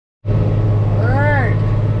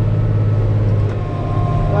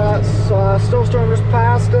snowstorm just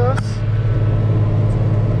passed us.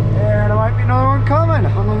 And there might be another one coming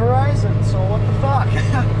on the horizon, so what the fuck?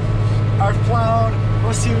 I've plowed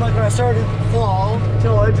what seemed like when I started fall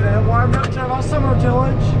tillage, and it warmed up to about summer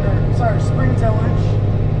tillage, or sorry, spring tillage.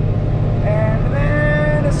 And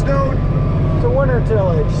then it snowed to winter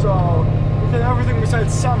tillage, so we did everything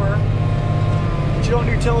besides summer. But you don't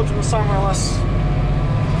do tillage in the summer unless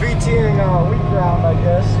VTing wheat ground, I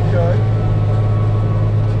guess you could.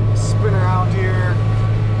 Spin around here.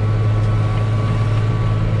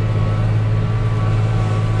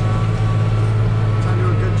 Trying to do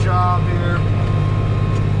a good job here.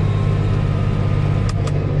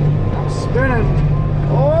 I'm spinning.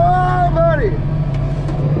 Oh, buddy!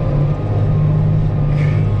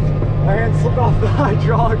 My hand slipped off the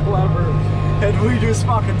hydraulic lever, and we just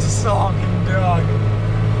fucking sunk and dug.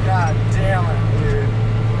 God damn it, dude.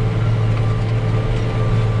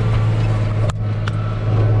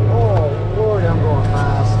 Oh Lord, I'm going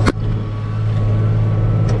fast.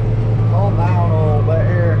 Calm down a little bit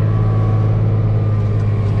here.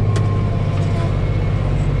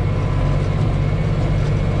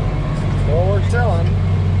 Well, we're tilling.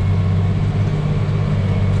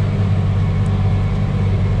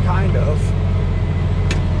 Kind of.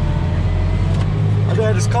 My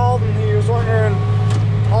dad just called and he was wondering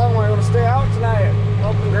how long am I going to stay out tonight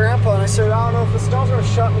helping Grandpa, and I said I don't know if the snow's going to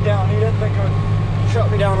shut me down. He didn't think it would shut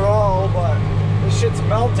me down at all, but this shit's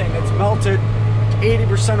melting. It's melted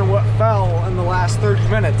 80% of what fell in the last 30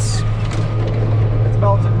 minutes. It's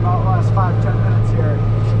melted in about the last 5-10 minutes here.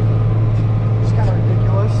 It's kind of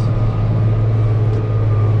ridiculous.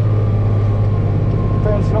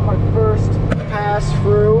 Finishing up my first pass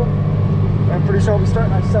through, and pretty sure I'll be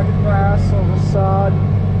starting my second pass on the sod.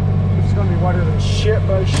 It's going to be wetter than shit,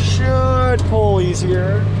 but it should pull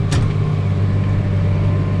easier.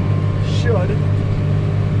 Should.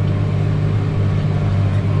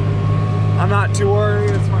 I'm not too worried.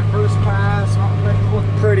 It's my first pass. I'm not making it look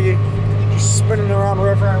pretty. Just spinning around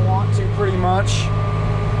wherever I want to, pretty much.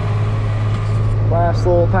 Last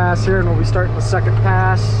little pass here, and we'll be starting the second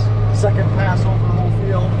pass. Second pass over the whole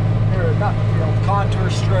field. Or not the field, contour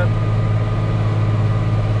strip.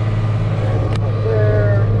 Right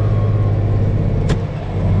there.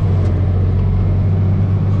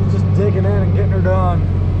 She's just digging in and getting her done.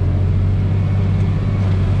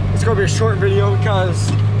 It's gonna be a short video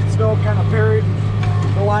because snow kind of buried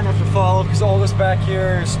the line have to follow, because all this back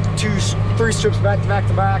here is 3 strips back to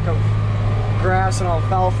back of grass and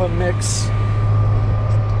alfalfa mix.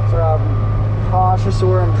 So I'm cautious of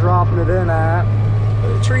where I'm dropping it in at.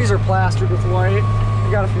 The trees are plastered with white. I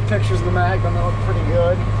got a few pictures of the mag, but they look pretty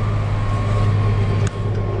good.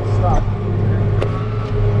 Stop.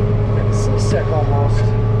 I'm getting seasick almost.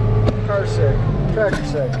 Car sick. Tractor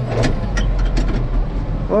sick.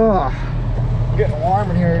 Ugh. Getting warm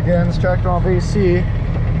in here again. This tractor off AC.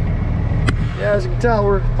 Yeah, as you can tell,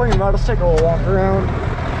 we're playing about. Let's take a little walk around.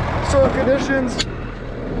 Soil conditions.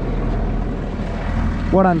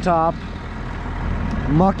 Wet on top.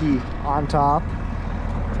 Mucky on top.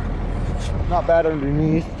 Not bad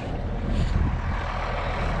underneath.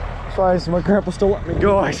 Besides, my grandpa still let me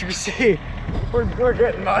go. As you can see, we're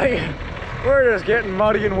getting muddy. We're just getting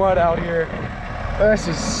muddy and wet out here. This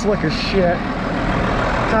is slick as shit.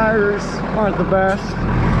 Tires aren't the best.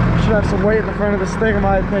 Should have some weight in the front of this thing, in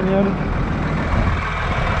my opinion.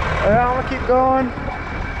 Yeah, I'm gonna keep going.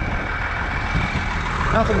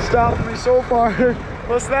 Nothing's stopping me so far.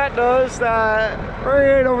 Unless that does that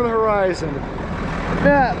right over the horizon.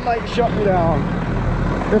 That might shut me down.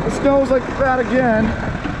 If it snows like that again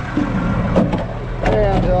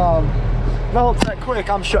and melts that quick,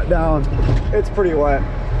 I'm shut down. It's pretty wet.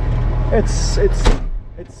 It's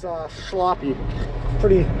sloppy,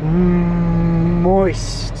 pretty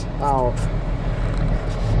moist out.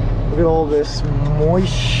 Look at all this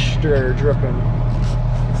moisture dripping.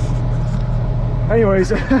 Anyways,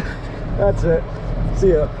 that's it.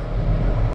 See ya.